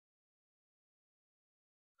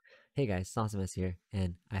Hey guys, Saucemas here,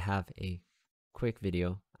 and I have a quick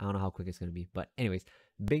video. I don't know how quick it's going to be, but anyways,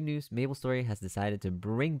 big news. MapleStory has decided to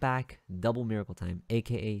bring back Double Miracle Time,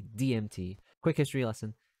 aka DMT. Quick history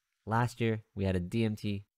lesson. Last year, we had a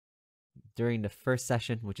DMT during the first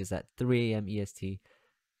session, which is at 3 a.m. EST.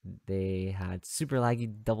 They had super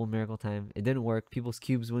laggy Double Miracle Time. It didn't work. People's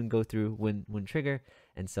cubes wouldn't go through, wouldn't trigger,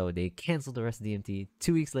 and so they canceled the rest of DMT.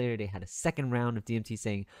 2 weeks later, they had a second round of DMT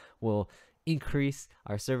saying, "We'll increase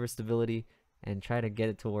our server stability and try to get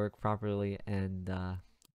it to work properly," and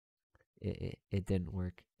it didn't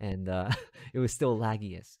work, and it was still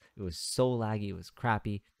laggy. It was so laggy. It was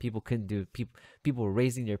crappy. People couldn't do people were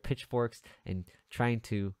raising their pitchforks and trying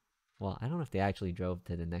to. Well, I don't know if they actually drove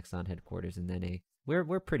to the Nexon headquarters in NA.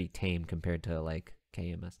 We're pretty tame compared to like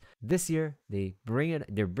KMS. This year they're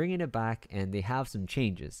bringing it back, and they have some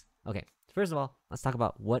changes. Okay, first of all, let's talk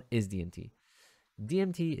about what is DMT.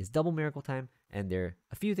 DMT is Double Miracle Time, and there are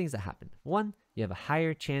a few things that happen. One, you have a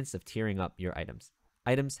higher chance of tearing up your items.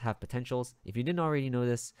 Items have potentials. If you didn't already know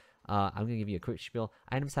this, I'm going to give you a quick spiel.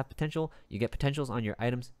 Items have potential. You get potentials on your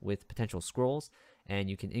items with potential scrolls, and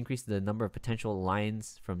you can increase the number of potential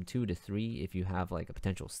lines from 2 to 3 if you have like a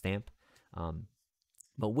potential stamp.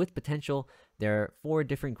 But with potential, there are 4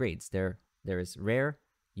 different grades. There is rare,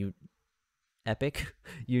 epic,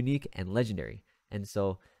 unique, and legendary. And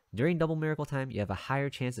so during Double Miracle Time, you have a higher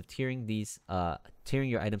chance of tearing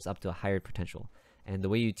your items up to a higher potential. And the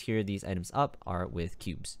way you tier these items up are with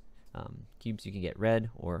cubes. Cubes, you can get red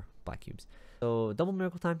or black cubes. So Double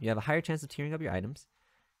Miracle Time, you have a higher chance of tearing up your items.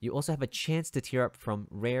 You also have a chance to tier up from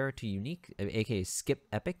rare to unique, aka skip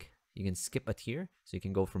epic. You can skip a tier, so you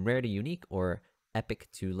can go from rare to unique or epic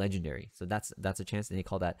to legendary. So that's a chance, and they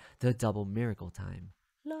call that the Double Miracle Time.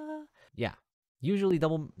 La. Yeah. Usually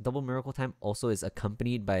double Miracle Time also is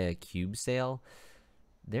accompanied by a cube sale.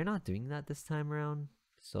 They're not doing that this time around,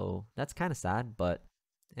 so that's kind of sad, but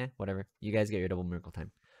whatever. You guys get your Double Miracle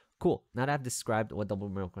Time. Cool. Now that I've described what Double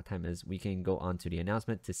Miracle Time is, we can go on to the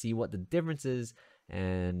announcement to see what the difference is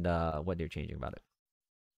and what they're changing about it.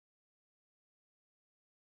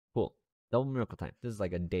 Cool. Double Miracle Time. This is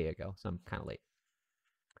like a day ago, so I'm kind of late.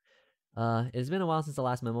 It has been a while since the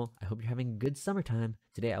last memo. I hope you're having good summertime.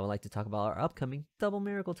 Today I would like to talk about our upcoming Double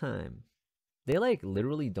Miracle Time. They like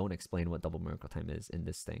literally don't explain what Double Miracle Time is in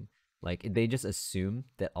this thing. Like they just assume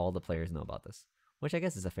that all the players know about this, which I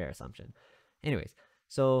guess is a fair assumption. Anyways,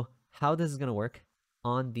 so how this is gonna work,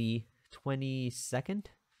 on the 22nd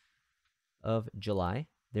of July,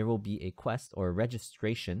 there will be a quest or a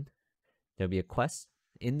registration. There'll be a quest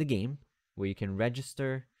in the game where you can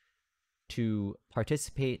register to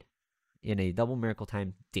participate in a Double Miracle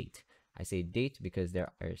Time date. I say date because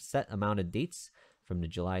there are a set amount of dates from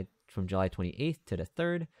July 28th to the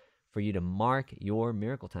 3rd for you to mark your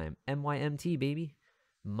Miracle Time. MYMT, baby.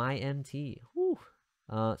 My MT. Whew.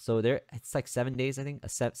 So it's like 7 days, I think,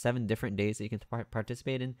 7 different days that you can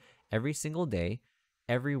participate in. Every single day,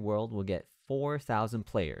 every world will get 4,000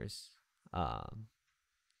 players.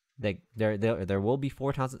 There will be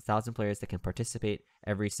 4,000 players that can participate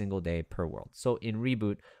every single day per world. So in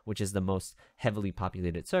Reboot, which is the most heavily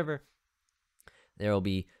populated server, there will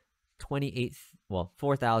be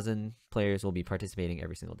 4,000 players will be participating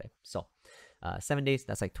every single day. So 7 days,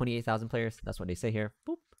 that's like 28,000 players. That's what they say here.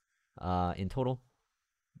 Boop. In total,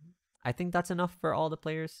 I think that's enough for all the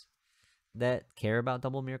players that care about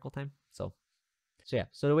Double Miracle Time. So yeah.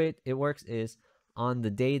 So the way it works is on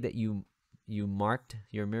the day that you marked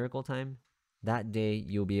your Miracle Time, that day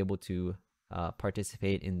you'll be able to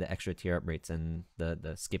participate in the extra tier up rates and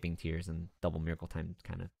the skipping tiers and Double Miracle Time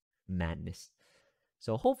kind of madness.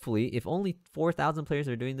 So hopefully, if only 4,000 players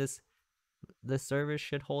are doing this, the server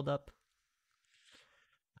should hold up.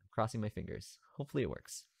 I'm crossing my fingers. Hopefully it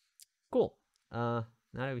works. Cool. Now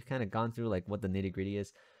that we've kind of gone through like what the nitty gritty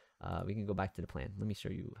is, we can go back to the plan. Let me show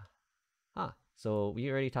you. So we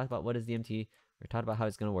already talked about what is DMT. We talked about how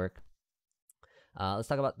it's gonna work. Let's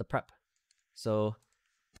talk about the prep. So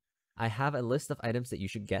I have a list of items that you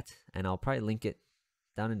should get, and I'll probably link it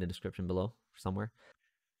down in the description below somewhere.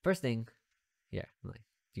 First thing, yeah, do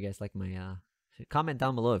you guys like my comment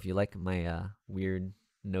down below if you like my weird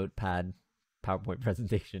notepad PowerPoint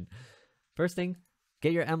presentation. First thing,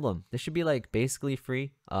 get your emblem. This should be like basically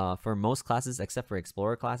free for most classes except for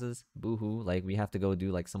explorer classes. Boohoo, like we have to go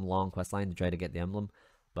do like some long quest line to try to get the emblem.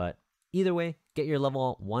 But either way, get your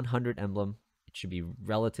level 100 emblem. It should be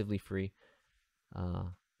relatively free.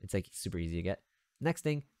 It's like super easy to get. Next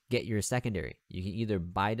thing, get your secondary. You can either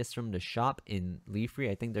buy this from the shop in Leafre.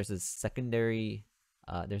 I think there's a secondary.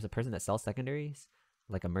 There's a person that sells secondaries,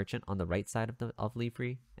 like a merchant on the right side of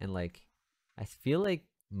Leafre, and like I feel like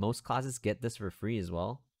most classes get this for free as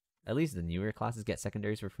well. at least the newer classes get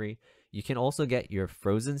secondaries for free. You can also get your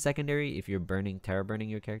frozen secondary if you're terra burning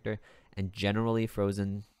your character, and generally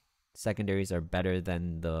frozen secondaries are better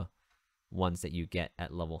than the ones that you get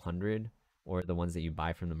at level 100 or the ones that you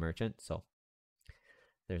buy from the merchant. So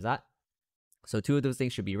there's that. So 2 of those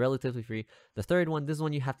things should be relatively free. The third one, this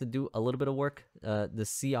one you have to do a little bit of work. The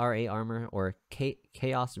CRA armor, or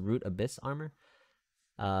Chaos Root Abyss armor.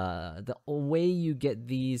 The way you get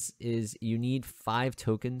these is you need 5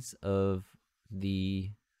 tokens of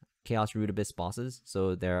the Chaos Root Abyss bosses.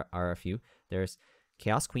 So there are a few. There's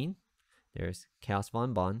Chaos Queen, there's Chaos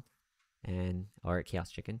Bonbon, or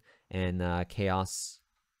Chaos Chicken, and Chaos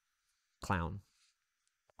Clown.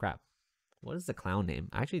 Crap. What is the clown name?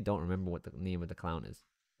 I actually don't remember what the name of the clown is.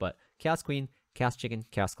 But Chaos Queen, Chaos Chicken,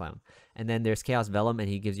 Chaos Clown. And then there's Chaos Vellum, and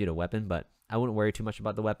he gives you the weapon, but I wouldn't worry too much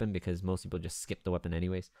about the weapon because most people just skip the weapon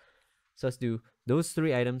anyways. So let's do those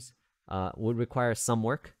 3 items. Would require some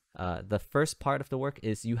work. The first part of the work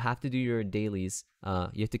is you have to do your dailies.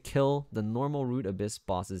 You have to kill the normal Root Abyss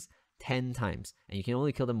bosses 10 times. And you can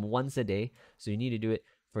only kill them once a day. So you need to do it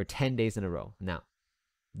for 10 days in a row. Now,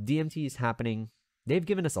 DMT is happening. They've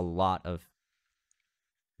given us a lot of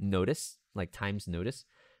notice, like times notice,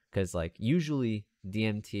 because like usually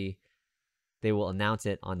DMT, they will announce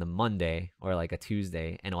it on the Monday or like a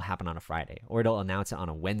Tuesday, and it'll happen on a Friday, or they'll announce it on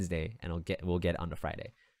a Wednesday and we'll get it on the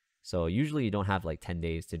Friday. So usually you don't have like 10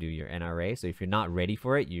 days to do your NRA. So if you're not ready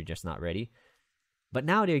for it, you're just not ready. But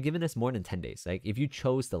now they're giving us more than 10 days. Like if you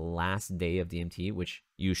chose the last day of DMT, which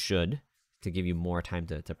you should, to give you more time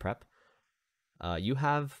to prep, you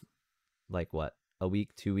have like what, a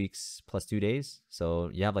week, 2 weeks plus 2 days.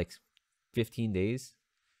 So you have like 15 days,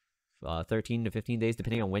 13 to 15 days,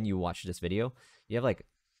 depending on when you watch this video. You have like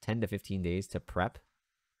 10 to 15 days to prep,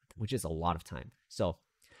 which is a lot of time. So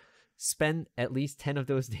spend at least 10 of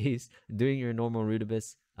those days doing your normal Root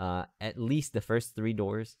Abyss, at least the first 3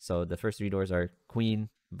 doors. So the first 3 doors are Queen,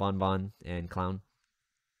 Bonbon, and Clown.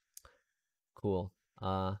 Cool.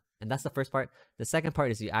 And that's the first part. The second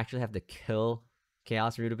part is you actually have to kill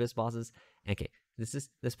Chaos Root Abyss bosses. Okay,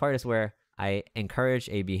 this part is where I encourage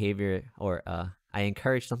a behavior, or I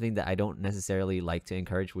encourage something that I don't necessarily like to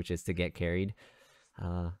encourage, which is to get carried.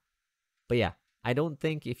 But yeah, I don't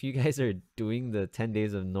think if you guys are doing the 10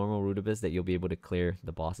 days of normal Root Abyss that you'll be able to clear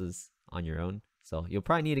the bosses on your own. So you'll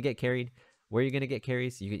probably need to get carried. Where you're going to get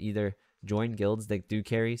carries, you could either join guilds that do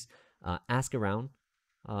carries, ask around.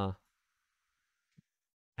 I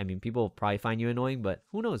mean, people will probably find you annoying, but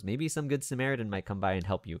who knows? Maybe some good Samaritan might come by and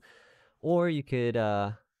help you. Or you could,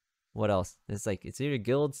 what else? It's like, it's either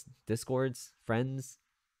guilds, discords, friends,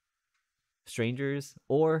 strangers,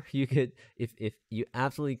 or you could, if you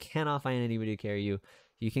absolutely cannot find anybody to carry you,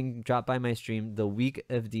 you can drop by my stream the week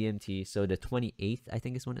of DMT. So the 28th, I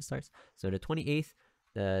think is when it starts. So the 28th,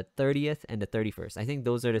 the 30th, and the 31st. I think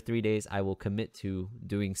those are the 3 days I will commit to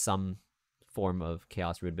doing some form of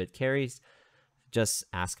Chaos Root Bit carries. Just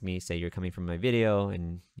ask me, say you're coming from my video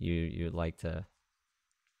and you like to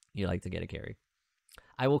get a carry.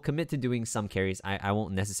 I will commit to doing some carries. I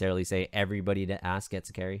won't necessarily say everybody that asks gets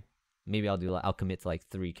a carry. Maybe I'll commit to like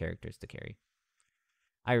 3 characters to carry.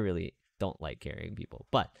 I really don't like carrying people,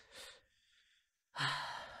 but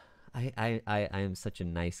I am such a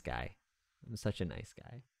nice guy. I'm such a nice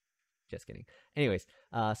guy. Just kidding. Anyways,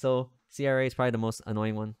 so CRA is probably the most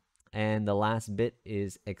annoying one. And the last bit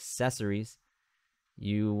is accessories.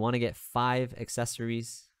 You want to get 5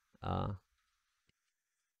 accessories,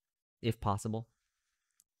 if possible.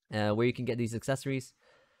 Where you can get these accessories,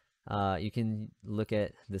 you can look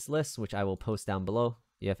at this list, which I will post down below.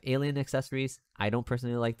 You have alien accessories. I don't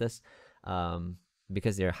personally like this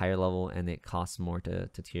because they're higher level and it costs more to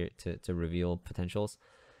reveal potentials.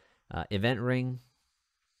 Event ring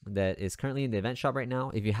that is currently in the event shop right now.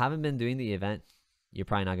 If you haven't been doing the event, you're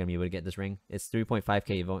probably not going to be able to get this ring. It's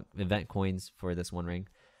 3.5k event coins for this one ring.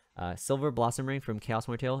 Silver Blossom Ring from Chaos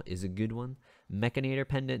Horntail is a good one. Mechanator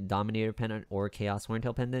Pendant, Dominator Pendant, or Chaos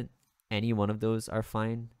Horntail Pendant. Any one of those are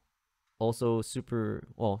fine. Also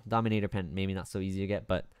Dominator Pendant, maybe not so easy to get,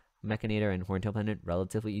 but Mechanator and Horntail Pendant,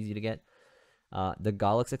 relatively easy to get. The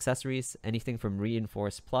Gollux accessories, anything from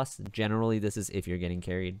Reinforce Plus. Generally, this is if you're getting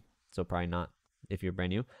carried, so probably not if you're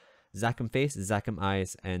brand new. Zak Face, Zak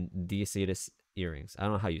Eyes, and Dea Sidus Earrings. I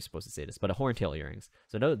don't know how you're supposed to say this, but a Horntail earrings.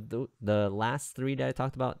 So the last 3 that I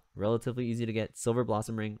talked about, relatively easy to get. Silver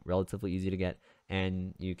Blossom Ring, relatively easy to get,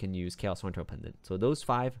 and you can use Chaos Horntail Pendant. So those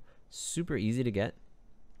 5, super easy to get.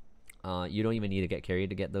 You don't even need to get carried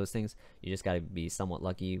to get those things. You just gotta be somewhat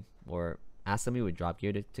lucky, or ask somebody with drop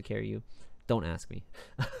gear to carry you. Don't ask me.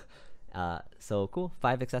 So cool,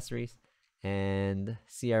 5 accessories and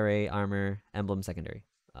CRA armor emblem secondary.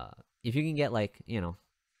 If you can get like, you know,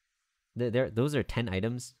 those are 10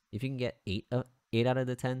 items. If you can get 8 out of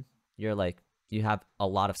the 10, you're like, you have a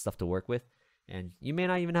lot of stuff to work with, and you may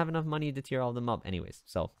not even have enough money to tier all of them up anyways.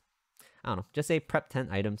 So I don't know, just say prep 10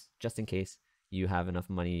 items just in case you have enough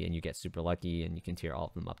money and you get super lucky and you can tier all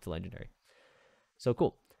of them up to legendary. So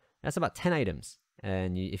cool. That's about 10 items.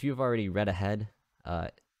 And if you've already read ahead,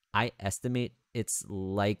 I estimate it's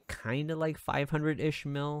like kind of like 500-ish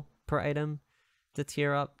mil per item to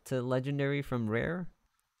tier up to legendary from rare.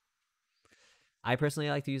 I personally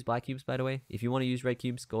like to use black cubes, by the way. If you want to use red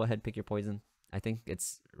cubes, go ahead, pick your poison. I think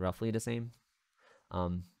it's roughly the same.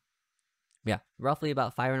 Yeah, roughly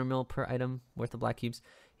about 500 mil per item worth of black cubes.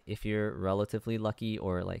 If you're relatively lucky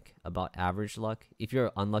or like about average luck. If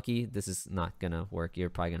you're unlucky, this is not gonna work. You're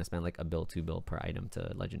probably gonna spend like a bill, 2 bill per item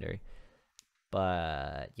to legendary.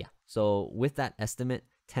 But yeah, so with that estimate,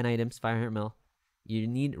 10 items, 500 mil, you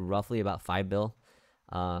need roughly about 5 bill.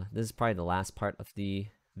 This is probably the last part of the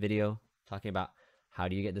video, talking about how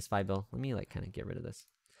do you get this 5 bill. Let me like kind of get rid of this.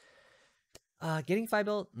 Getting 5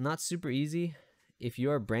 bill, not super easy. If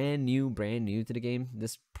you're brand new to the game,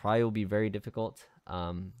 this probably will be very difficult.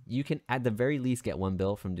 You can at the very least get 1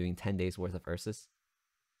 bill from doing 10 days worth of Ursus.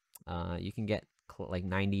 You can get like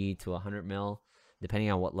 90 to 100 mil depending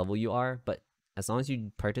on what level you are, but as long as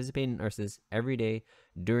you participate in Ursus every day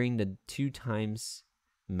during the 2 times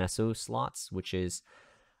meso slots, which is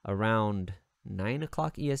around 9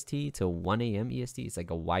 o'clock EST to 1 a.m. EST, it's like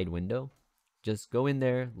a wide window. Just go in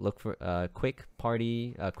there, look for a quick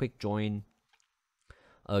party, a quick join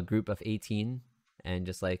a group of 18, and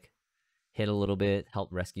just like hit a little bit,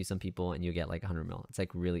 help rescue some people, and you get like 100 mil. It's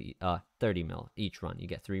like really 30 mil each run. You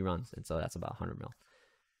get 3 runs, and so that's about 100 mil.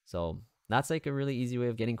 So that's like a really easy way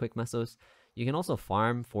of getting quick mesos. You can also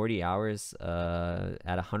farm 40 hours at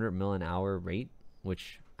 100 mil an hour rate,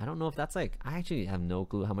 which I don't know if that's like, I actually have no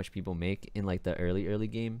clue how much people make in like the early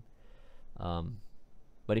game.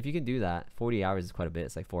 But if you can do that, 40 hours is quite a bit.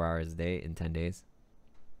 It's like 4 hours a day in 10 days.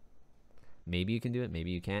 Maybe you can do it, maybe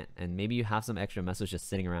you can't, and maybe you have some extra mesos just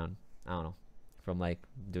sitting around. I don't know, from like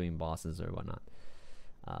doing bosses or whatnot.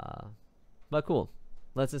 But cool.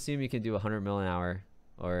 Let's assume you can do 100 mil an hour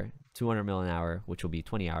or 200 mil an hour, which will be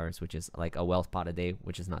 20 hours, which is like a wealth pot a day,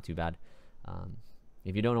 which is not too bad.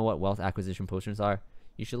 If you don't know what wealth acquisition potions are,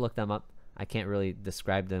 you should look them up. I can't really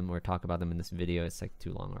describe them or talk about them in this video. It's like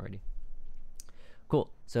too long already.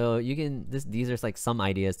 Cool. So you can these are like some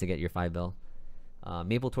ideas to get your 5 bill.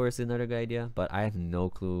 Maple Tour is another good idea, but I have no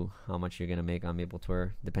clue how much you're gonna make on Maple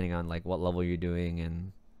Tour, depending on like what level you're doing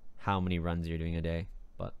and how many runs you're doing a day.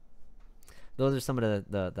 But those are some of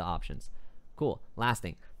the options. Cool. Last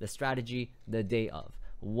thing, the strategy the day of.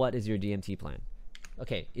 What is your DMT plan?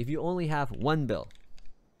 Okay, if you only have 1 bill,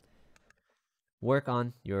 work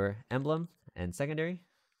on your emblem and secondary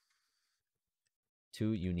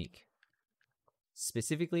to unique.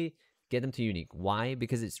 Specifically, get them to unique. Why?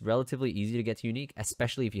 Because it's relatively easy to get to unique,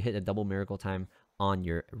 especially if you hit a double miracle time on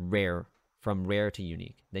your rare, from rare to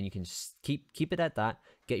unique. Then you can just keep it at that,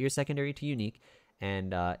 get your secondary to unique,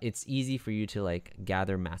 and it's easy for you to like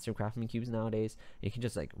gather master craftsman cubes nowadays. You can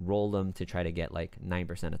just like roll them to try to get like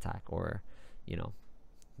 9% attack, or you know,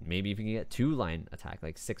 maybe if you can get 2 line attack,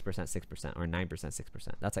 like 6%, 6%, or 9%, 6%.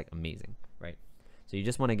 That's like amazing, right? So you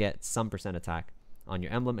just want to get some percent attack on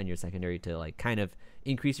your emblem and your secondary to like kind of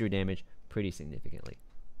increase your damage pretty significantly.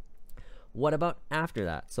 What about after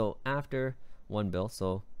that? So after 1 bill,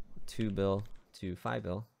 so 2 bill to 5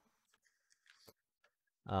 bill,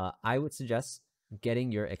 I would suggest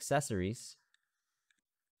getting your accessories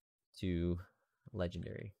to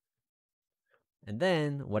legendary, and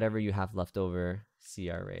then whatever you have left over,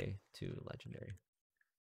 CRA to legendary.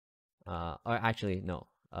 Or actually no,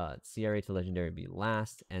 CRA to legendary would be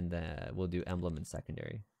last, and then we'll do emblem and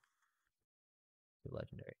secondary to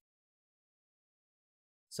legendary.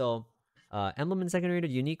 So emblem and secondary to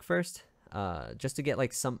unique first, just to get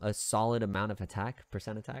like a solid amount of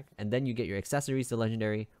percent attack, and then you get your accessories to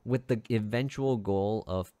legendary with the eventual goal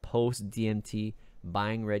of post DMT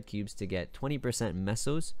buying red cubes to get 20%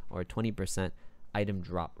 mesos or 20% item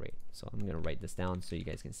drop rate. So I'm gonna write this down so you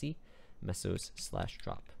guys can see mesos /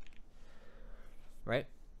 drop, right?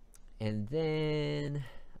 And then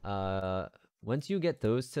once you get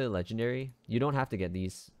those to legendary, you don't have to get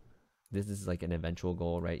these. This is like an eventual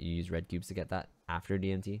goal, right? You use red cubes to get that after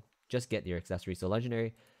DMT. Just get your accessories to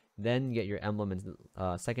legendary, then get your emblem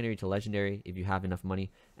and secondary to legendary if you have enough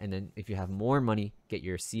money, and then if you have more money, get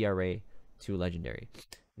your CRA to legendary.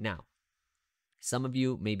 Now, some of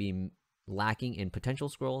you may be lacking in potential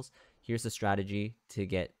scrolls. Here's a strategy to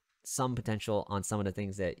get some potential on some of the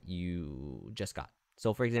things that you just got.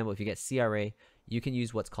 So for example, if you get CRA, you can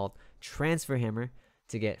use what's called Transfer Hammer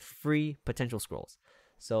to get free potential scrolls.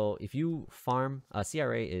 So if you farm,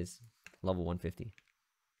 CRA is level 150.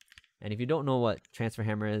 And if you don't know what Transfer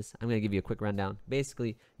Hammer is, I'm going to give you a quick rundown.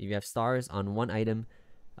 Basically, if you have stars on one item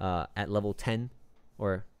at level 10,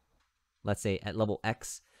 or let's say at level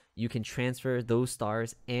X, you can transfer those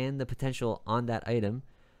stars and the potential on that item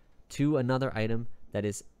to another item that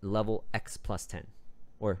is level X plus 10,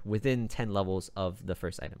 or within 10 levels of the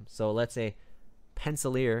first item. So let's say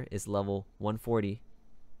Pencilier is level 140.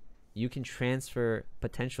 You can transfer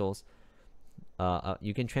potentials.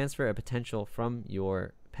 You can transfer a potential from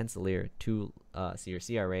your Pencilier to your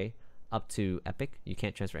CRA up to Epic. You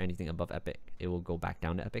can't transfer anything above Epic. It will go back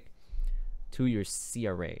down to Epic to your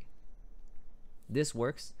CRA. This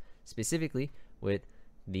works specifically with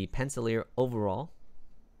the Pencilier overall.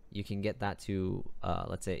 You can get that to,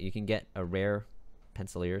 let's say you can get a rare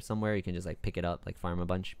Pencilier somewhere. You can just like pick it up, like farm a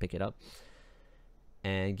bunch, pick it up,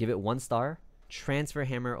 and give it 1 star. Transfer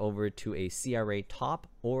Hammer over to a CRA top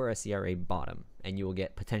or a CRA bottom, and you will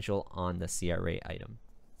get potential on the CRA item.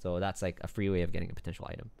 So that's like a free way of getting a potential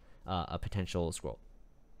item, a potential scroll.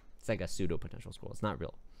 It's like a pseudo potential scroll. It's not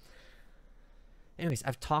real. Anyways,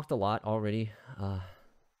 I've talked a lot already.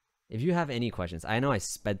 If you have any questions, I know I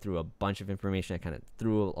sped through a bunch of information. I kind of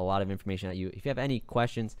threw a lot of information at you. If you have any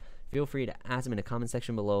questions, feel free to ask them in the comment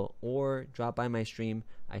section below, or drop by my stream.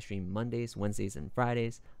 I stream Mondays, Wednesdays, and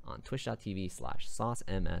Fridays on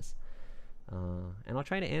twitch.tv/saucems. And I'll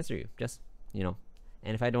try to answer you. Just, and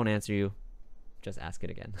if I don't answer you, just ask it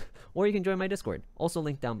again. Or you can join my Discord, also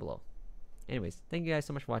linked down below. Anyways, thank you guys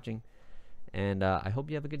so much for watching, and I hope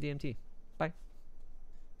you have a good DMT.